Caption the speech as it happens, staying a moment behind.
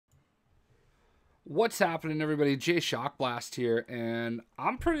What's happening, everybody? JayShockblast here, and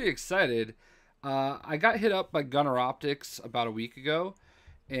I'm pretty excited. I got hit up by Gunnar Optiks about a week ago,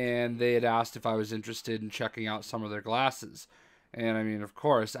 and they had asked if I was interested in checking out some of their glasses. And I mean, of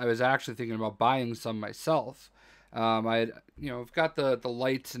course, I was actually thinking about buying some myself. I had, I've got the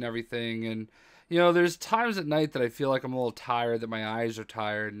lights and everything, and there's times at night that I feel like I'm a little tired, that my eyes are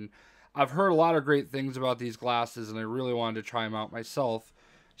tired, and I've heard a lot of great things about these glasses, and I really wanted to try them out myself.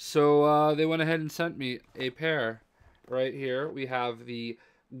 So they went ahead and sent me a pair. Right here we have the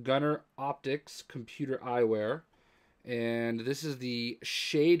Gunnar Optiks Computer Eyewear, and this is the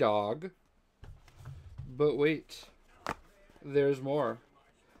Dog. But wait, there's more.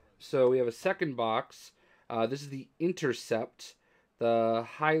 So we have a second box. This is the Intercept, the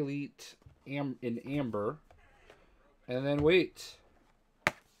Hylete in amber. And then wait,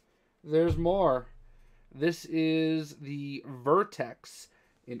 there's more. This is the Vertex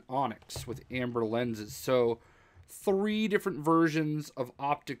in onyx with amber lenses. So 3 different versions of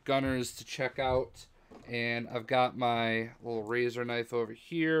optic gunners to check out. And I've got my little razor knife over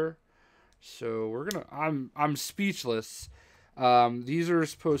here. So I'm speechless. These are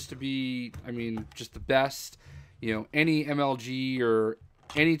supposed to be, I mean, just the best. Any MLG or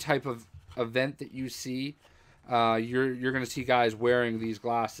any type of event that you see, you're gonna see guys wearing these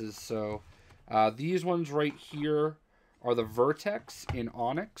glasses. So these ones right here are the Vertex in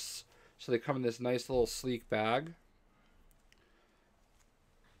onyx. So they come in this nice little sleek bag.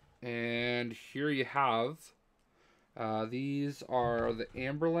 And here you have, these are the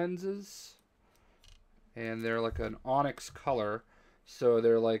amber lenses. And they're like an onyx color. So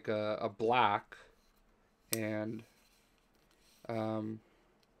they're like a black. And, yeah,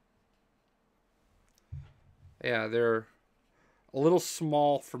 they're a little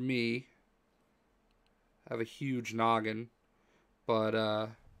small for me. I have a huge noggin.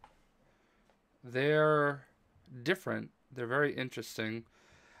 But they're different. They're very interesting.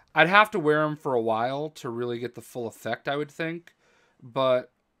 I'd have to wear them for a while to really get the full effect, I would think.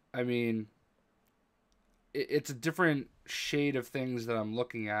 But, I mean, it's a different shade of things that I'm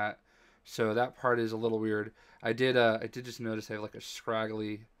looking at. So that part is a little weird. I did just notice I have like a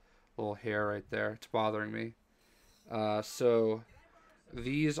scraggly little hair right there. It's bothering me. So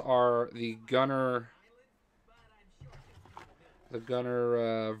these are the Gunnar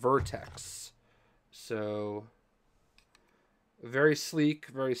Vertex. So very sleek,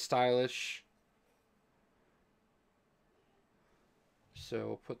 very stylish. So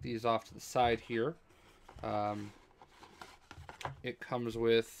we'll put these off to the side here. It comes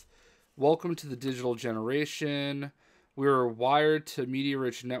with, welcome to the digital generation. We're wired to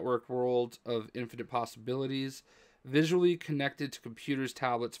media-rich network world of infinite possibilities, visually connected to computers,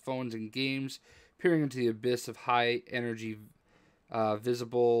 tablets, phones, and games, peering into the abyss of high-energy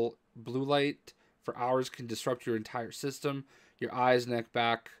visible blue light for hours can disrupt your entire system, your eyes, neck,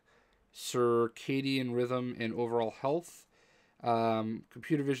 back, circadian rhythm, and overall health.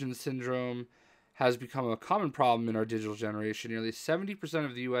 Computer vision syndrome has become a common problem in our digital generation. Nearly 70%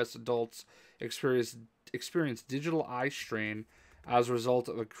 of the U.S. adults experience digital eye strain as a result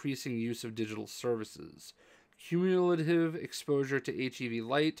of increasing use of digital services. Cumulative exposure to HEV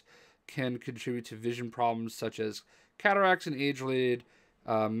light can contribute to vision problems such as cataracts and age-related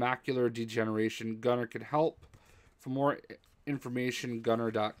macular degeneration. Gunnar can help. For more information,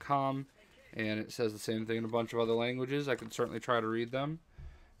 gunnar.com. And it says the same thing in a bunch of other languages. I can certainly try to read them.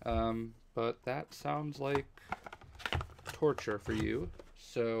 But that sounds like torture for you.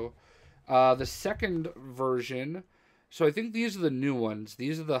 So the second version. So I think these are the new ones.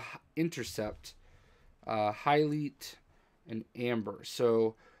 These are the Intercept, Hylete, and Amber.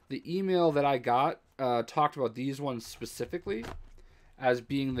 So the email that I got talked about these ones specifically as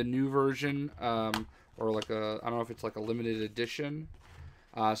being the new version, or like I don't know if it's like a limited edition.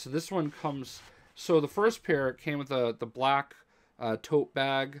 So this one comes. So the first pair came with the black tote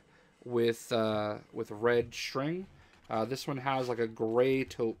bag with red string. This one has like a gray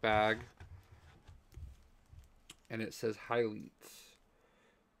tote bag, and it says Hylete.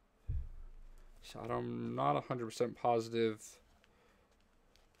 So I'm not 100% positive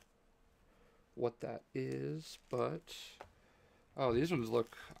what that is, but oh, these ones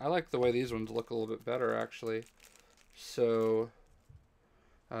look. I like the way these ones look a little bit better actually. So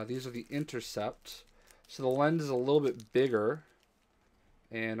these are the Intercept. So the lens is a little bit bigger.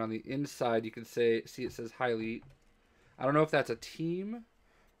 And on the inside, you can see it says Hylete. I don't know if that's a team,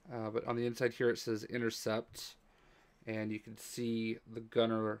 but on the inside here it says Intercept. And you can see the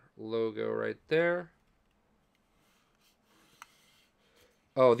Gunnar logo right there.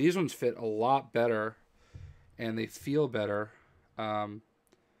 Oh, these ones fit a lot better, and they feel better.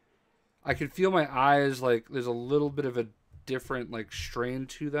 I can feel my eyes, like, there's a little bit of a different, like, strain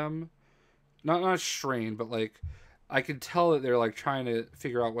to them. Not strain, but, like, I can tell that they're, like, trying to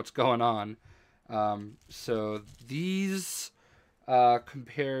figure out what's going on. So these,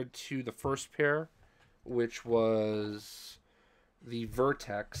 compared to the first pair, which was the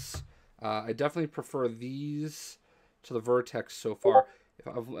Vertex, I definitely prefer these to the Vertex so far.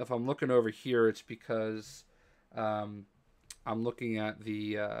 If I'm looking over here, it's because I'm looking at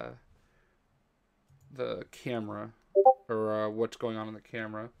the camera, or what's going on in the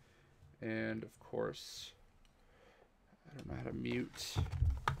camera. And of course, I don't know how to mute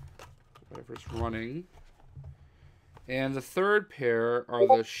whatever's running. And the third pair are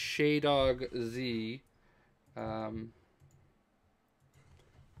the JayDog Z. So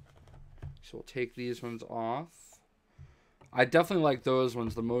we'll take these ones off. I definitely like those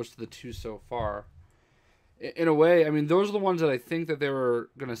ones the most of the two so far. In a way, I mean, those are the ones that I think that they were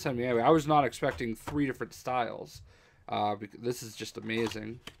going to send me anyway. I was not expecting 3 different styles. Because this is just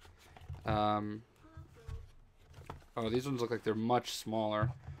amazing. Oh, these ones look like they're much smaller.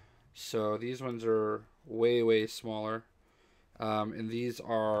 So these ones are way, way smaller. And these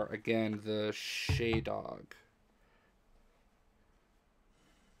are, again, the JayDog.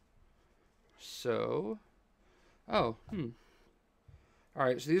 So, oh,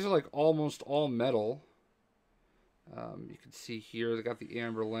 Alright, so these are like almost all metal. You can see here they got the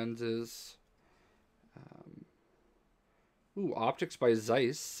amber lenses. Optics by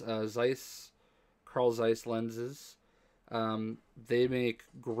Zeiss. Carl Zeiss lenses. They make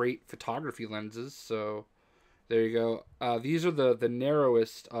great photography lenses, so there you go. These are the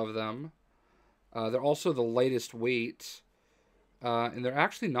narrowest of them. They're also the lightest weight. And they're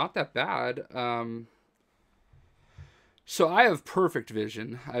actually not that bad. So I have perfect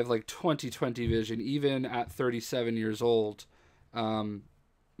vision. I have like 20/20 vision, even at 37 years old.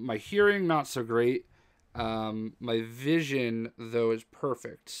 My hearing, not so great. My vision, though, is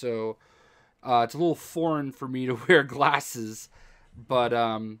perfect. So it's a little foreign for me to wear glasses. But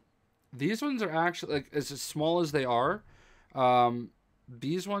these ones are actually, like, as small as they are,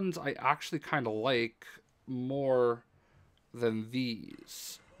 these ones I actually kind of like more than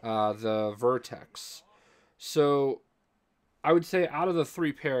these, the Vertex. So I would say out of the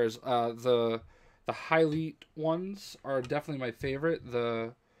 3 pairs, the Hylete ones are definitely my favorite.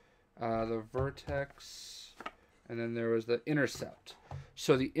 The Vertex, and then there was the Intercept.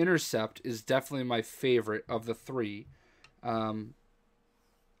 So the Intercept is definitely my favorite of the 3.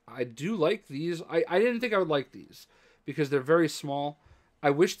 I do like these. I didn't think I would like these because they're very small.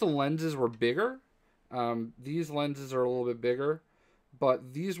 I wish the lenses were bigger. These lenses are a little bit bigger,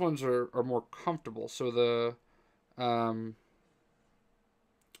 but these ones are more comfortable. So the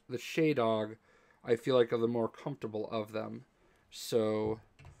JayDog, I feel like, are the more comfortable of them. So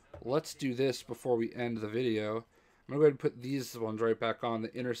let's do this before we end the video. I'm going to go ahead and put these ones right back on, the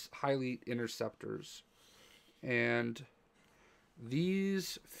Hylete Interceptors. And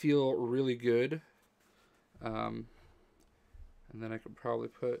these feel really good. And then I could probably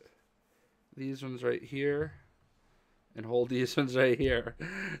put these ones right here and hold these ones right here.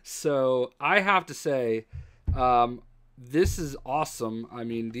 So I have to say, this is awesome. I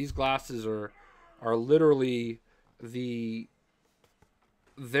mean, these glasses are literally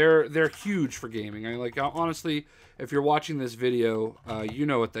they're huge for gaming. I mean, like, honestly, if you're watching this video, you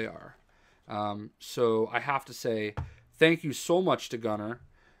know what they are. So I have to say thank you so much to Gunnar.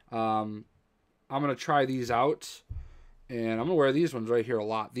 I'm gonna try these out, and I'm gonna wear these ones right here a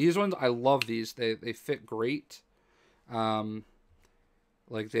lot. These ones, I love these. They fit great.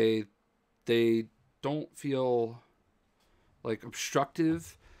 Like they don't feel like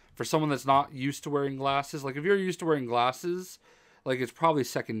obstructive for someone that's not used to wearing glasses. Like, if you're used to wearing glasses, like, it's probably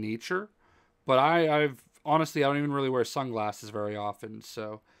second nature. But I've honestly, I don't even really wear sunglasses very often.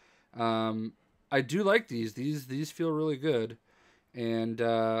 So I do like these. These feel really good, and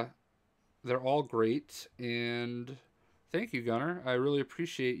they're all great. And thank you, Gunnar. I really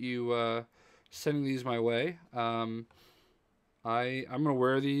appreciate you sending these my way. I'm gonna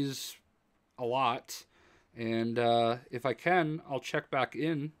wear these a lot, and if I can, I'll check back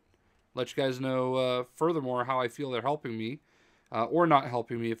in, let you guys know furthermore how I feel they're helping me, or not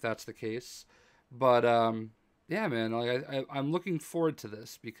helping me if that's the case. But yeah, man, like I'm looking forward to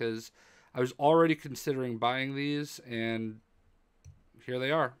this because I was already considering buying these, and here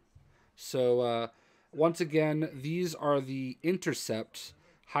they are. So once again, these are the Intercept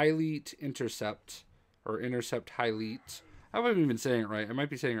Hylete Intercept, or Intercept Hylete. I haven't even saying it right. I might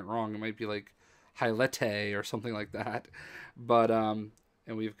be saying it wrong. It might be like Hylete or something like that. But and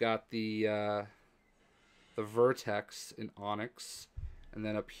we've got the Vertex in onyx, and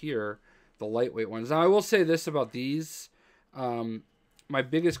then up here the lightweight ones. Now, I will say this about these. My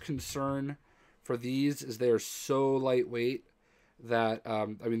biggest concern for these is they are so lightweight that, I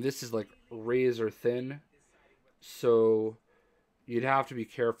mean, this is like razor thin. So you'd have to be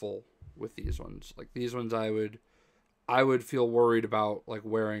careful with these ones. Like these ones I would feel worried about like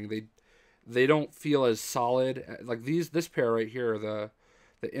wearing. They don't feel as solid. Like this pair right here, the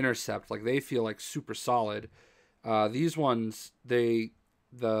Intercept, like they feel like super solid. These ones, the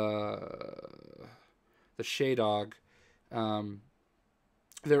Shea Dog,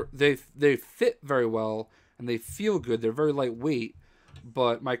 they fit very well and they feel good. They're very lightweight,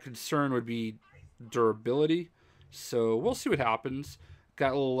 but my concern would be durability. So we'll see what happens.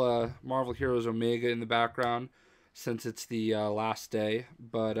 Got a little Marvel Heroes Omega in the background since it's the last day.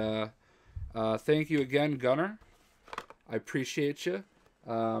 But thank you again, Gunnar. I appreciate you.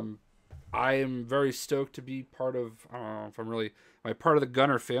 I am very stoked to be part of, I don't know if I'm really, am I part of the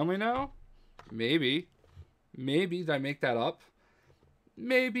Gunnar family now? Maybe. Did I make that up?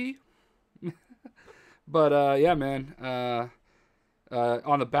 Maybe. But, yeah, man.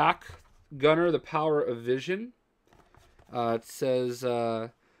 On the back, Gunnar, the power of vision. It says,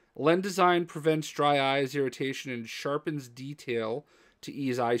 lens design prevents dry eyes, irritation, and sharpens detail to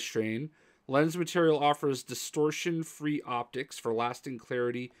ease eye strain. Lens material offers distortion-free optics for lasting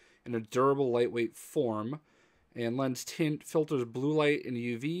clarity in a durable, lightweight form. And lens tint filters blue light and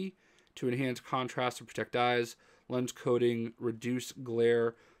UV to enhance contrast and protect eyes. Lens coating reduce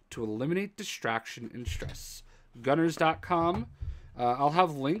glare to eliminate distraction and stress. Gunnars.com. I'll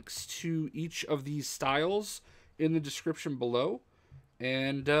have links to each of these styles in the description below.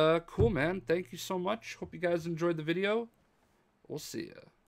 And cool, man. Thank you so much. Hope you guys enjoyed the video. We'll see ya.